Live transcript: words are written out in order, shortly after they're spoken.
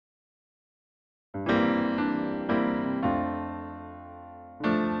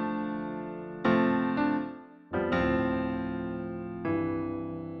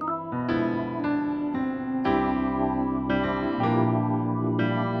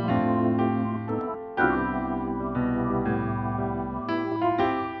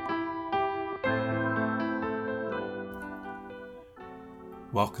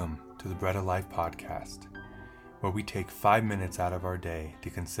Welcome to the Bread of Life podcast, where we take 5 minutes out of our day to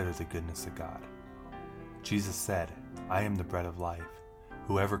consider the goodness of God. Jesus said, "I am the bread of life.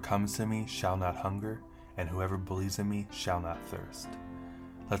 Whoever comes to me shall not hunger, and whoever believes in me shall not thirst."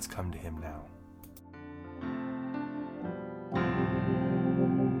 Let's come to him now.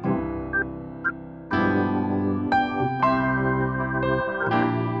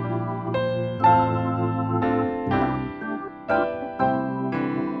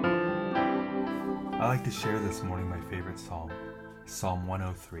 I like to share this morning my favorite psalm, Psalm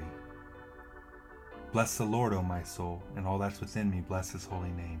 103. Bless the Lord, O my soul, and all that's within me, bless his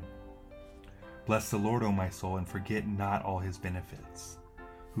holy name. Bless the Lord, O my soul, and forget not all his benefits,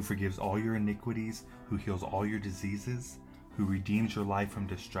 who forgives all your iniquities, who heals all your diseases, who redeems your life from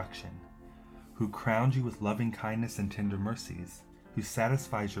destruction, who crowns you with loving kindness and tender mercies, who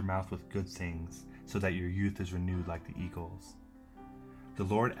satisfies your mouth with good things, so that your youth is renewed like the eagles. The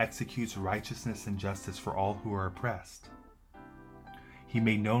Lord executes righteousness and justice for all who are oppressed. He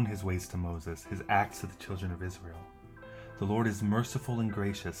made known his ways to Moses, his acts to the children of Israel. The Lord is merciful and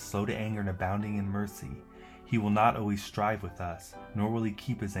gracious, slow to anger and abounding in mercy. He will not always strive with us, nor will he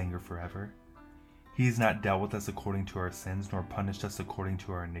keep his anger forever. He has not dealt with us according to our sins, nor punished us according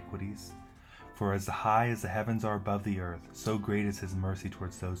to our iniquities. For as high as the heavens are above the earth, so great is his mercy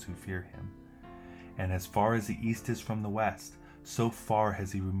towards those who fear him. And as far as the east is from the west, so far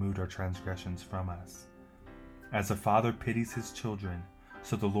has he removed our transgressions from us. As a father pities his children,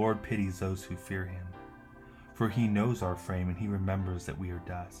 so the Lord pities those who fear him. For he knows our frame, and he remembers that we are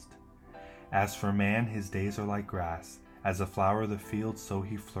dust. As for man, his days are like grass. As a flower of the field, so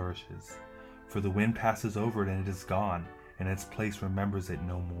he flourishes. For the wind passes over it, and it is gone, and its place remembers it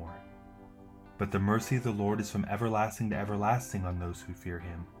no more. But the mercy of the Lord is from everlasting to everlasting on those who fear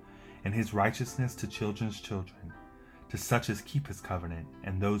him, and his righteousness to children's children, to such as keep his covenant,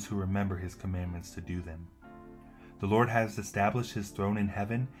 and those who remember his commandments to do them. The Lord has established his throne in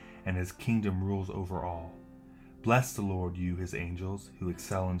heaven, and his kingdom rules over all. Bless the Lord, you his angels, who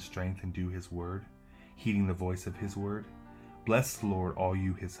excel in strength and do his word, heeding the voice of his word. Bless the Lord, all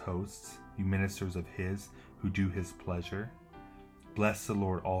you his hosts, you ministers of his, who do his pleasure. Bless the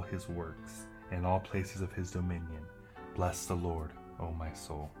Lord, all his works, and all places of his dominion. Bless the Lord, O my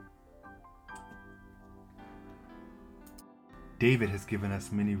soul. David has given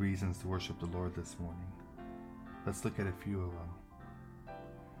us many reasons to worship the Lord this morning. Let's look at a few of them.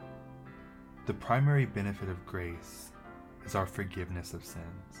 The primary benefit of grace is our forgiveness of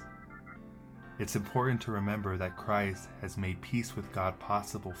sins. It's important to remember that Christ has made peace with God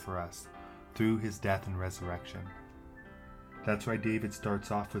possible for us through his death and resurrection. That's why David starts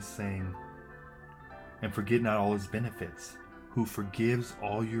off with saying, "And forget not all his benefits, who forgives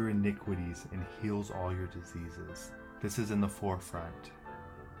all your iniquities and heals all your diseases." This is in the forefront.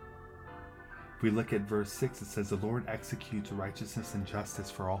 If we look at verse 6, it says, "The Lord executes righteousness and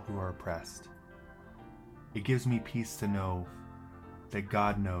justice for all who are oppressed." It gives me peace to know that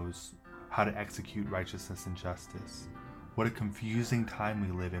God knows how to execute righteousness and justice. What a confusing time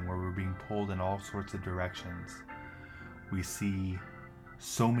we live in, where we're being pulled in all sorts of directions. We see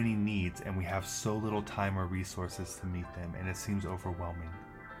so many needs, and we have so little time or resources to meet them, and it seems overwhelming.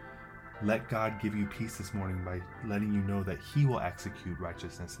 Let God give you peace this morning by letting you know that he will execute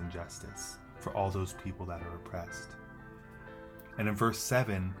righteousness and justice for all those people that are oppressed. And in verse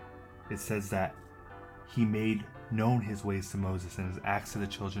 7, it says that he made known his ways to Moses and his acts to the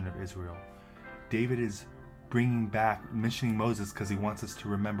children of Israel. David is mentioning Moses because he wants us to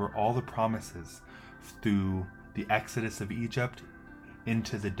remember all the promises through the exodus of Egypt,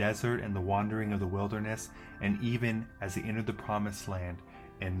 into the desert and the wandering of the wilderness, and even as they entered the promised land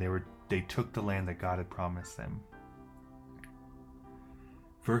and they took the land that God had promised them.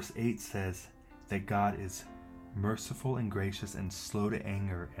 Verse 8 says that God is merciful and gracious and slow to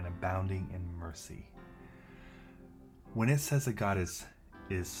anger and abounding in mercy. When it says that God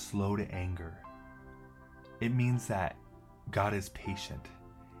is slow to anger, it means that God is patient.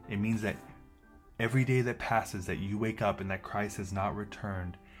 It means that every day that passes, that you wake up and that Christ has not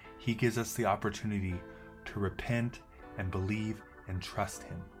returned, he gives us the opportunity to repent and believe and trust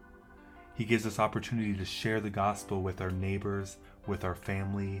him. He gives us opportunity to share the gospel with our neighbors, with our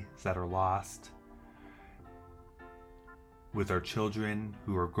families that are lost, with our children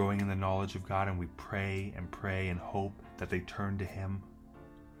who are growing in the knowledge of God, and we pray and hope that they turn to him.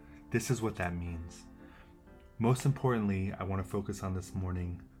 This is what that means. Most importantly, I want to focus on this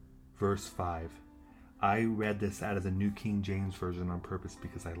morning, verse 5. I read this out of the New King James Version on purpose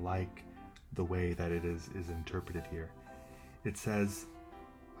because I like the way that it is interpreted here. It says,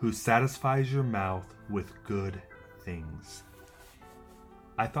 "Who satisfies your mouth with good things."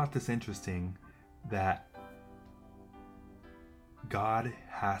 I thought this interesting that God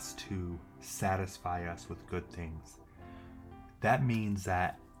has to satisfy us with good things. That means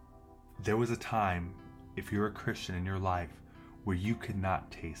that there was a time, if you're a Christian in your life, where you could not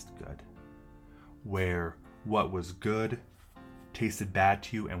taste good, where what was good tasted bad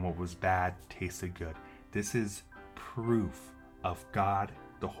to you and what was bad tasted good. This is proof of God,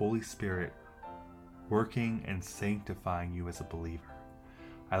 the Holy Spirit, working and sanctifying you as a believer.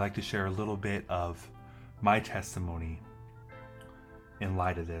 I'd like to share a little bit of my testimony in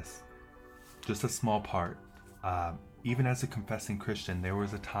light of this. Just a small part. Even as a confessing Christian, there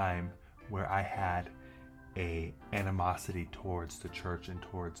was a time where I had a animosity towards the church and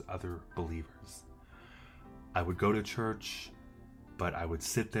towards other believers. I would go to church, but I would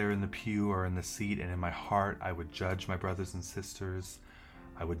sit there in the pew or in the seat, and in my heart I would judge my brothers and sisters.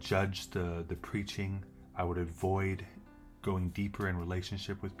 I would judge the preaching. I would avoid going deeper in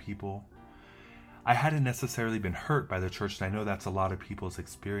relationship with people. I hadn't necessarily been hurt by the church, and I know that's a lot of people's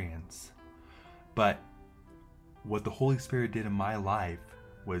experience. But what the Holy Spirit did in my life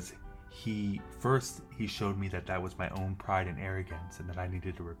was He showed me that that was my own pride and arrogance and that I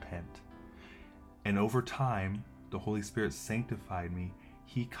needed to repent. And over time, the Holy Spirit sanctified me.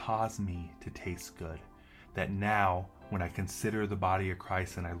 He caused me to taste good. That now, when I consider the body of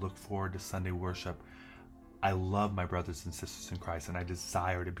Christ and I look forward to Sunday worship, I love my brothers and sisters in Christ and I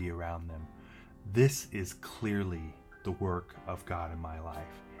desire to be around them. This is clearly the work of God in my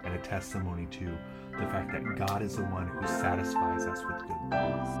life, and a testimony to the fact that God is the one who satisfies us with good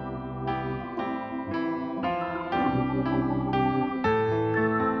things.